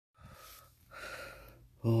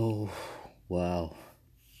Oh, wow.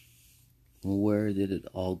 Where did it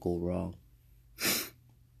all go wrong?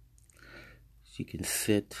 You can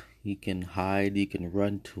sit, you can hide, you can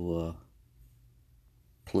run to a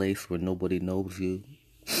place where nobody knows you.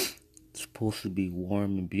 It's supposed to be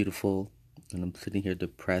warm and beautiful, and I'm sitting here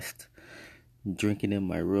depressed, drinking in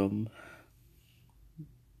my room,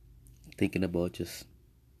 thinking about just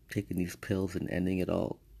taking these pills and ending it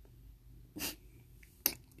all.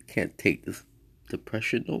 I can't take this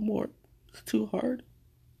depression no more. It's too hard.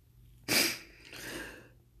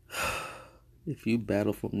 If you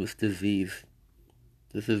battle from this disease,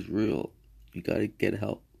 this is real. You gotta get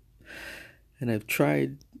help. And I've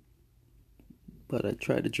tried, but I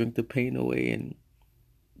try to drink the pain away and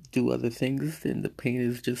do other things, and the pain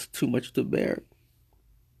is just too much to bear.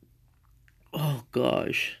 Oh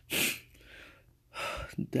gosh.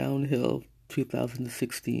 Downhill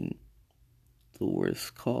 2016. The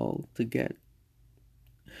worst call to get.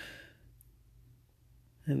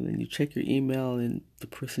 And then you check your email and the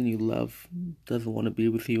person you love doesn't want to be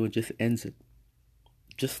with you and just ends it.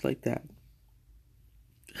 Just like that.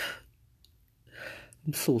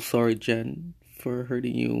 I'm so sorry, Jen, for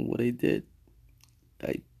hurting you and what I did.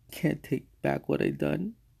 I can't take back what I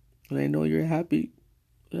done. And I know you're happy.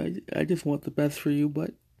 I just want the best for you,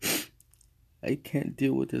 but I can't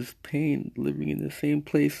deal with this pain living in the same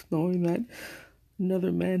place knowing that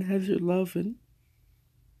another man has your love, and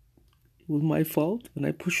it was my fault and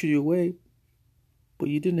I pushed you away. But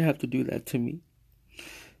you didn't have to do that to me.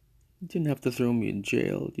 You didn't have to throw me in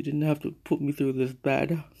jail. You didn't have to put me through this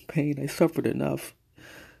bad pain. I suffered enough.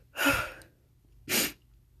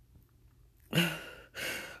 I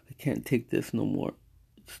can't take this no more.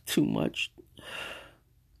 It's too much.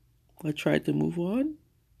 I tried to move on.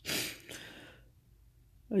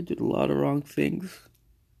 I did a lot of wrong things.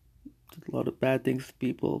 Did a lot of bad things to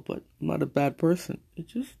people, but I'm not a bad person. It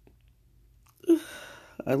just...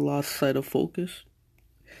 I lost sight of focus.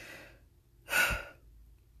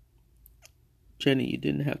 Jenny, you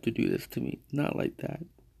didn't have to do this to me. Not like that.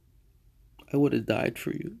 I would have died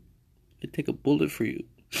for you. I'd take a bullet for you.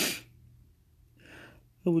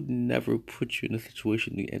 I would never put you in a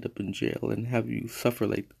situation to end up in jail and have you suffer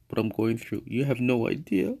like what I'm going through. You have no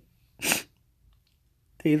idea.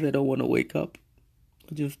 Days I don't want to wake up.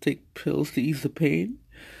 I just take pills to ease the pain.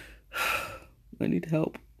 I need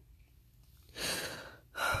help.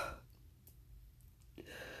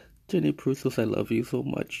 Jenny Prusos, I love you so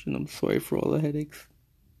much, and I'm sorry for all the headaches.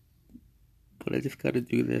 But I just gotta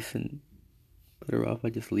do this, and better off I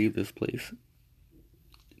just leave this place.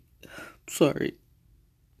 Sorry.